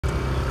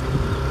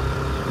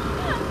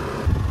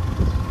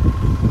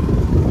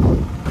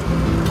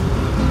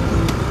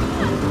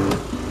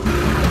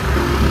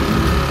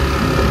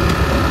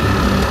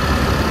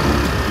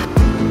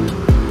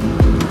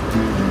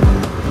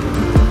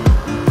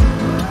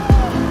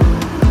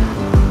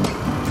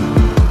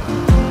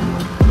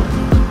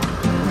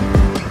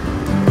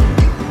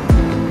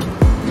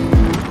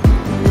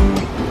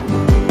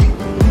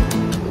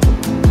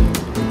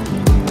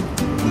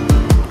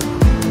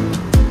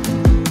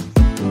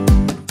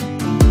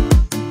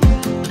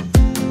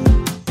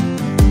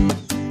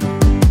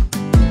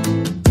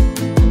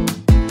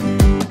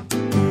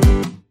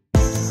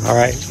All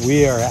right,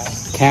 we are at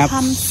Camp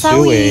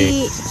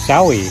Sawi.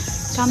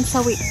 Camp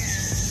Sawi.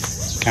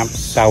 Camp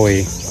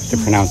Sawi, to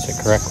pronounce it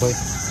correctly.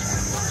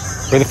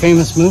 Where the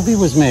famous movie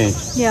was made.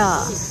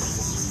 Yeah.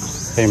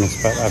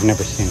 Famous, but I've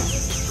never seen it.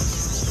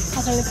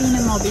 A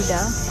Filipino movie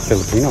daw.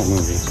 Filipino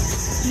movie.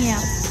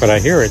 Yeah. But I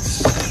hear it's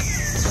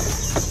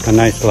a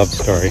nice love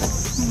story.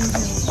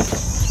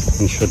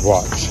 And should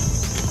watch.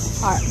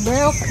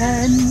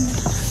 Heartbroken.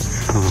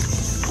 Oh.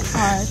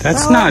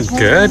 That's not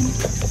good.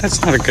 That's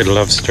not a good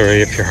love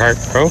story if your heart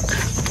broke.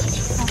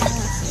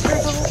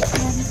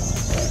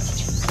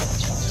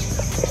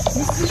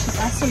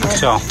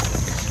 So,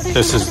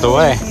 this is the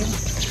way.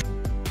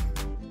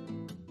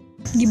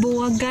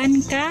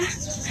 Gibuwagan ka,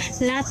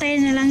 latay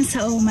na lang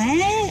sa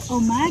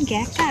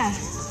umaga ka.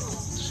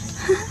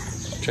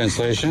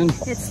 Translation?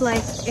 It's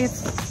like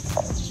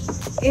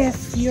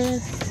if you're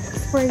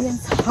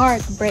experience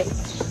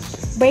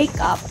break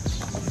up,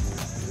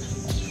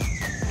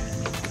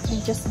 you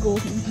just go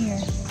in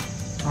here.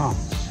 Oh.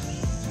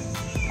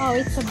 Oh,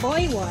 it's a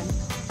boy one.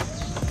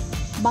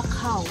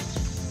 Bakhaw.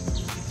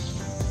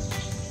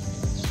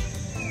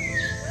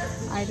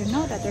 I don't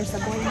know that there's a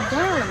boy and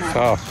girl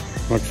now. So,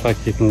 looks like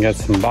you can get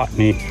some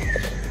botany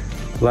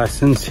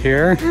lessons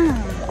here.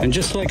 And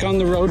just like on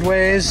the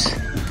roadways,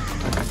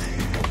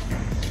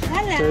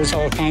 there's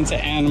all kinds of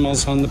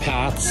animals on the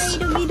paths.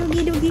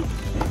 Doogie.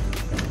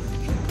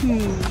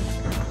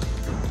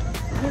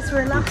 It's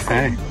relaxing.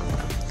 Okay.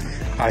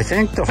 I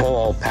think the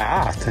whole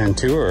path and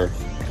tour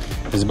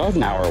is about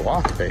an hour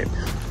walk, babe.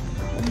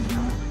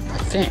 I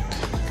think.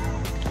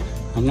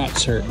 I'm not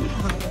certain.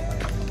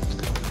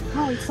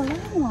 Oh, it's a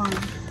long one.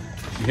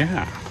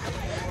 Yeah.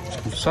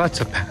 So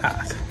that's a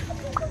path.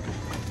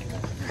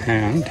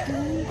 And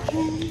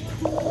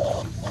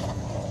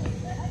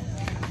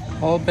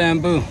all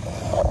bamboo.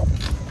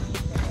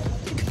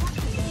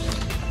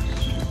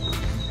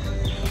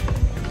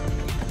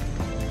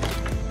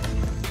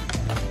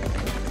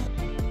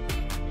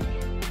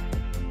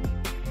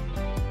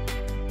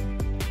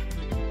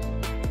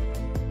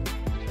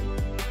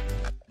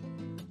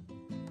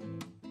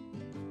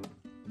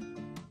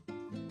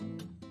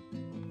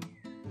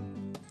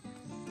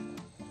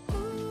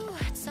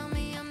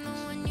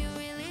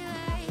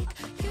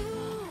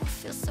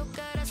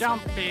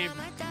 Jump, babe.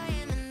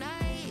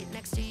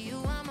 Next to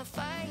you, I'm a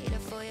fighter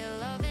for your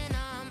love, and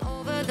I'm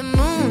over the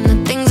moon.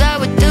 The things I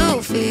would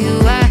do for you,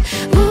 I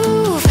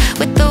move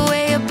with the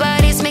way your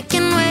body's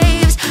making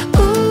waves.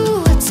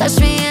 Ooh, touch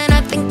me, and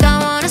I think I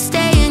wanna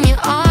stay in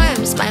your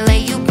arms. Might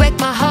let you break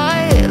my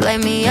heart,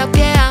 light me up,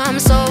 yeah. I'm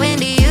so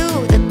into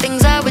you. The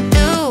things I would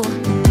do.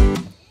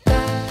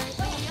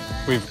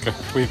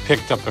 We've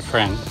picked up a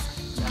friend.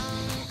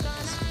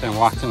 He's been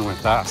walking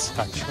with us,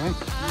 actually.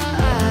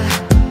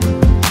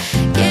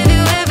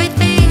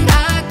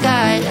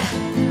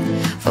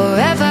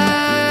 Forever,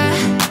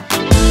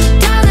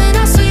 darling,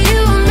 I swear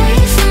you were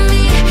made for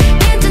me.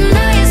 Can't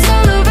deny it's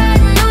all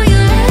right, know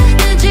your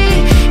energy.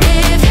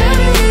 If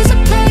heaven is a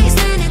place,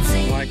 then it's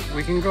in. Like,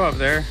 we can go up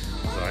there.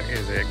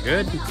 Is it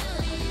good?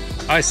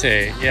 I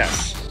say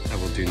yes. I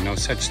will do no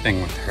such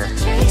thing with her.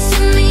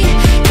 Chasing me,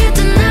 can't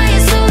deny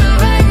it's all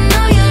right,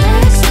 know your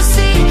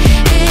ecstasy.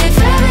 If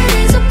heaven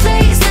is a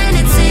place, then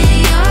it's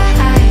in your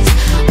eyes.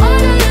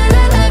 Wanna let I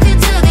love you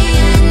till the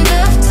end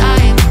of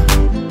time.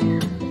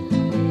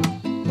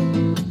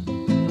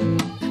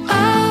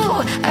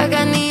 I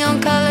got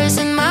neon colors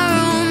in my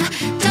room.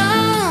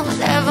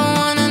 Don't ever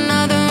want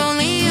another.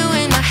 Only you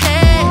in my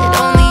head,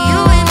 only you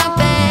in my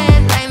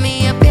bed. Light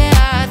me up, yeah.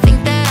 I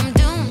think that I'm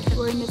doomed.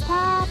 We're in the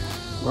top.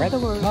 We're at the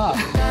top.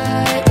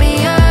 Light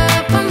me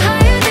up, I'm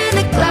higher than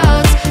the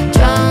clouds.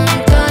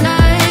 Drunk on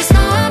ice,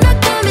 no, I'm not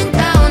coming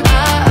down.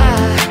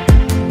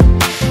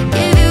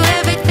 Give you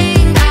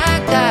everything I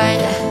got,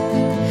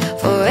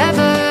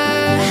 forever.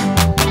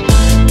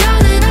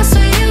 Darling, I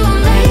swear you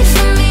were made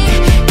for me.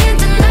 Can't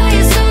deny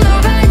it's all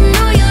right,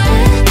 know your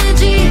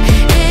energy.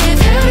 If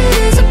heaven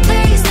is a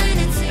place, then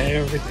it's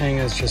Everything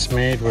is just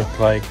made with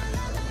like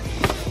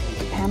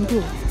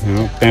bamboo. you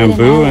know,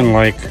 bamboo and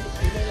like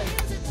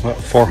what,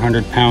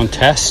 400-pound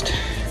test.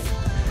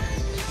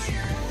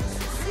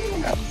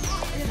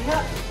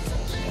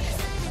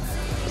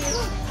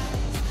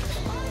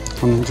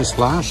 And then just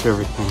lash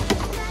everything.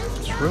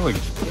 It's really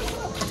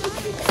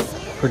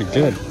pretty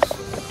good.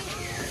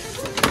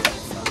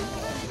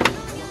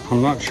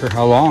 I'm not sure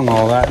how long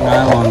all that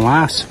nylon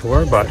lasts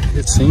for, but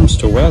it seems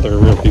to weather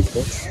really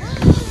good.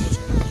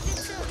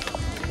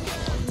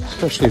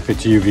 Especially if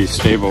it's UV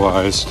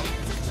stabilized.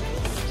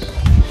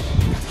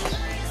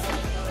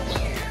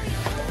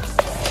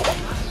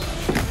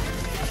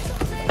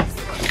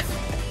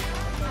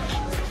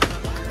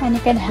 And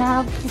you can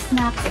have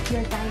snacks if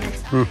you're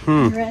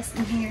tired. Rest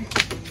in here.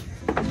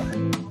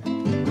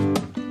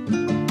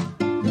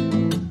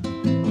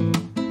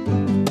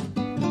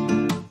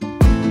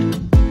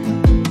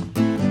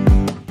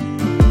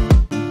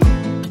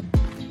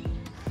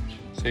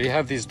 So you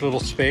have these little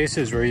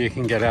spaces where you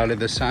can get out of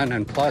the sun,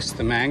 and plus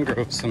the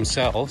mangroves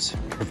themselves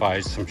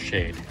provide some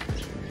shade.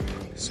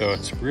 So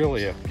it's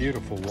really a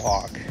beautiful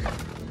walk.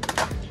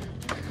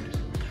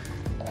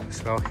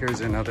 So here's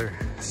another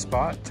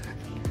spot.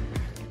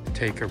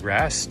 Take a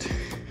rest,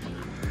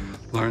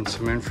 learn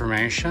some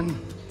information,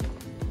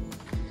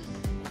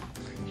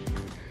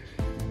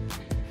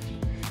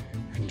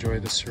 enjoy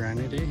the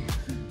serenity,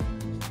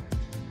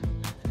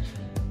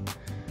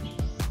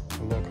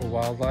 the local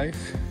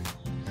wildlife.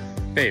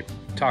 Babe,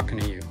 talking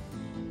to you.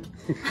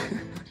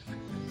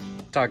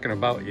 Talking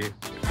about you.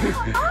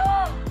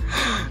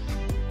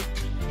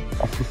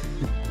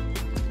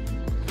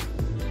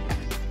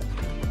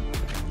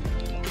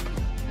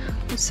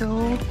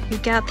 So we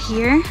got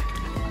here,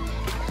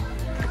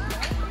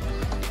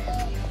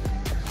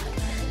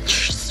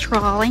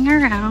 strolling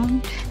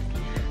around.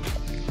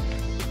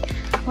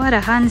 What a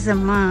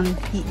handsome man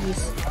he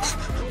is.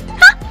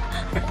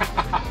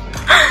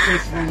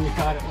 Just when you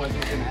thought it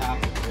wasn't gonna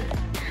happen.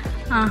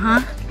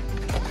 Uh-huh.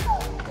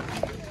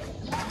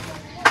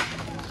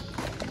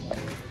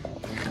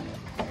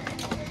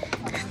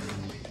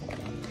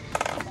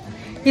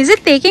 Is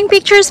it taking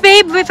pictures,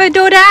 babe, if I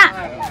do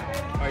that?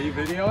 Are you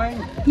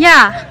videoing?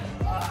 Yeah.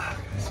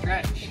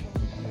 Stretch.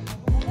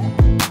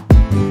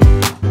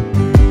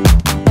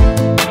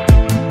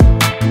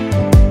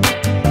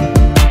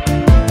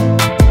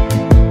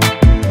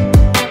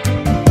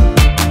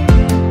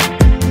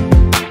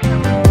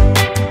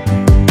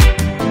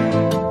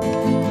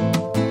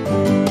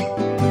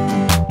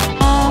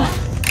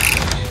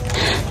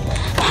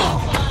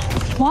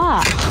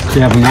 What? Do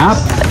you have a map?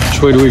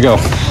 Which way do we go?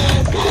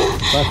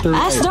 Left or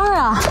right? Ask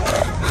Dora.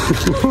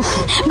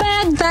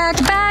 Back, back,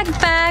 back,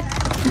 back.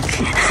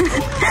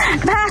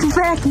 Back,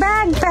 back,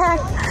 back, back.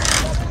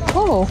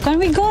 Oh, can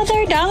we go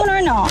there down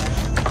or not?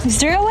 Is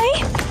there a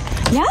way?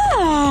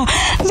 Yeah,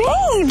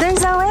 babe,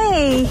 there's a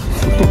way.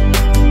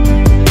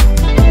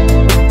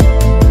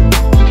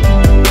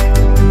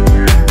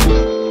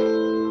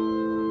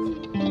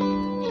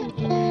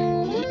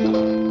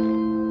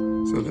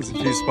 So there's a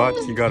few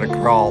spots you gotta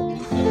crawl.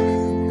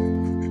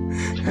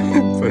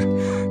 But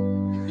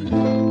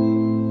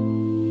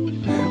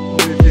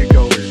where did you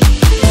go?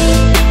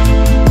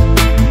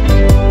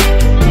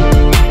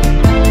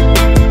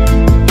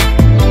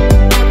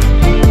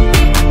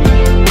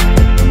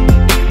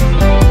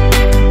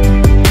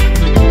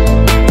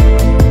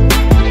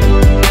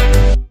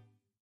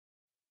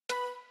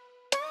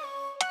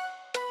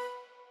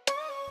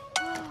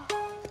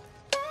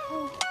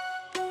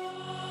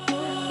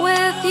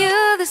 With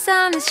you, the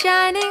sun is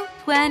shining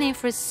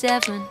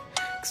 24/7.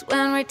 'Cause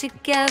when we're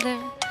together,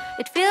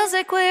 it feels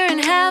like we're in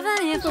heaven.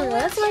 If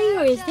That's why you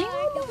were thinking.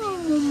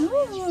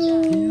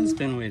 He has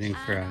been waiting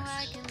for us.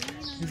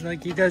 He's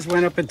like, you guys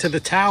went up into the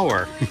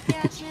tower.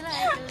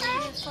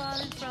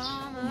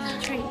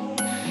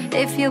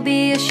 if you'll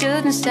be a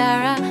shooting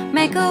star, I'll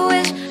make a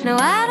wish. No,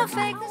 I don't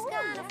fake this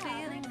kind of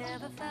feeling.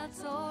 Never felt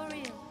so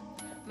real.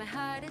 My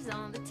heart is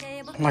on the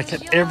table. Like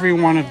at every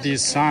one of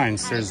these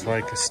signs, there's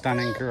like a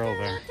stunning girl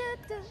there.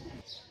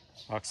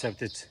 Oh,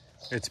 except it's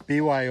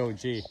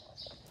BYOG.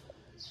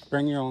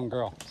 Bring your own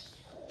girl.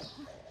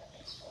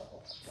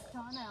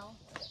 Tunnel.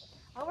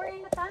 Oh, we're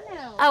in the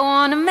tunnel. I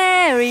wanna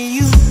marry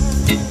you.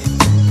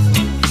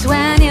 'Cause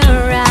when you're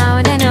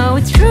around, I know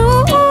it's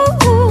true.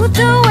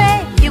 The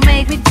way you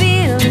make me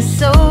feel is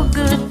so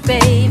good,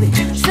 baby.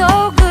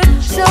 So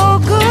good, so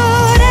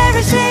good.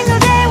 Every single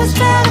day was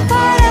fell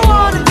apart. I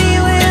wanna be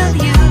with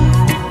you.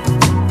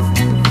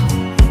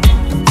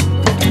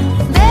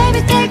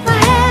 Baby, take my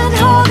hand,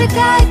 hold it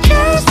tight,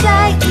 just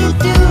like you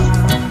do.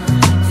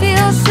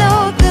 Feels so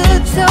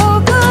good, so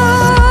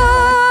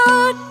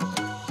good.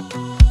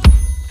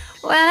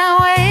 When I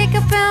wake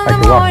up in the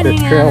morning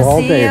and I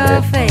see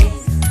your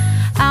face,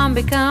 I'm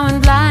becoming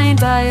blind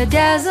by your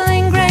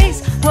dazzling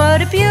grace.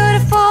 What a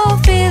beautiful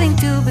feeling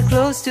to be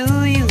close to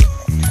you.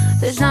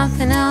 There's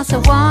nothing else I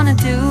wanna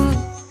do.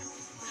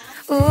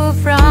 Ooh,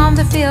 from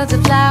the fields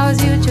of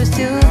flowers you chose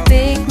to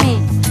pick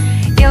me.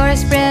 You're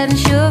spreading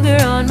sugar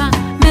on my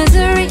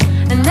misery.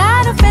 And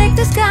I don't fake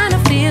this kind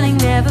of feeling,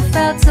 never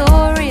felt so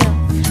real.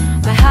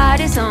 My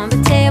heart is on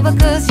the table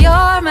 'cause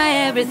you're my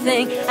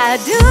everything. I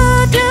do,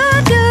 do,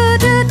 do,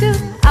 do, do.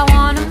 I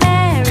wanna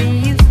marry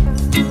you.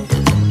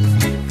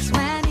 'Cause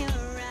when you're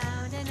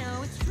around, I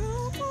know it's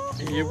true.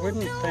 You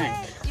wouldn't think.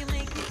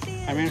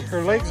 I mean,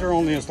 her legs are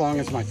only as long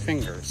as my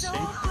fingers, see?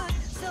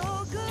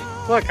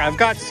 Look, I've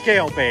got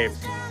scale, babe.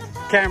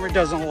 Camera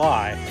doesn't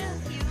lie.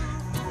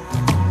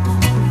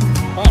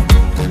 Oh.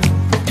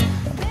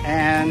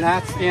 And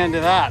that's the end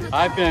of that.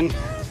 I've been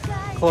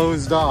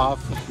closed off.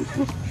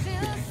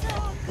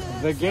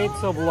 The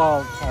gates of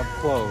love have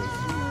closed.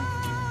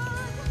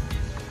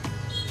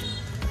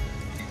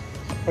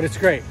 But it's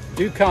great.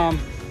 Do come.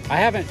 I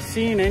haven't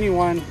seen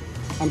anyone,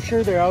 I'm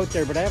sure they're out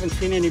there, but I haven't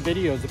seen any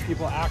videos of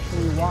people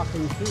actually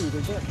walking through.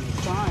 There's a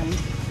sign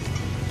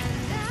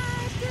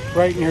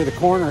right near the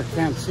corner of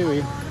Camp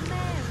Sawi.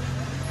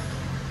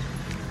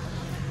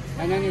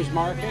 And then there's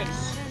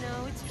markets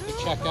to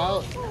check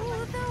out.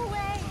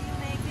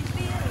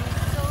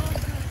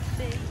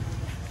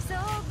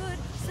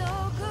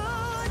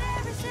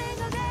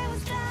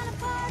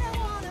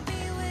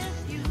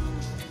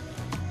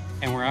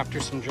 And we're after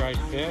some dried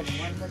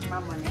fish.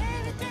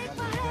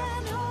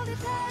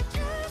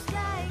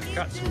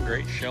 got some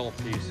great shell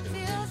pieces.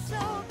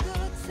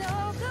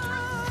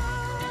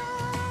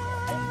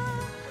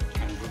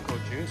 And buko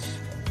juice,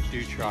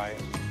 do try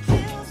it.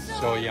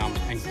 So yum.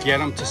 And get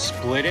them to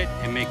split it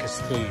and make a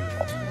spoon.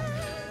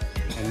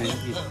 And then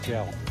eat the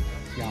gel.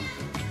 Yum.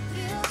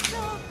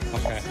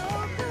 Okay.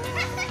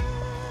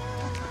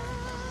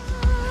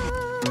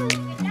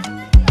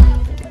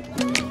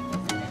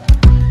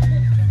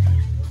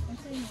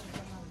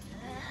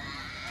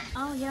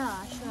 Oh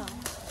yeah, sure.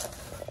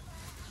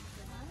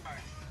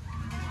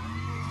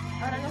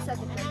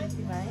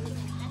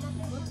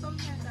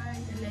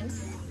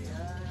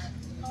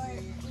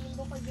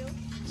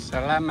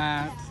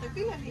 Salamat.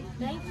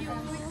 Thank you.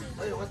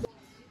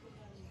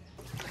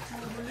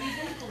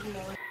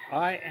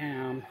 I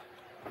am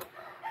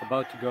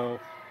about to go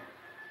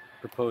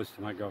propose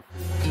to my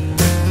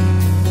girlfriend.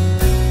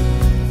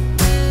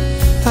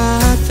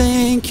 I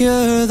think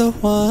you're the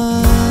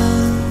one.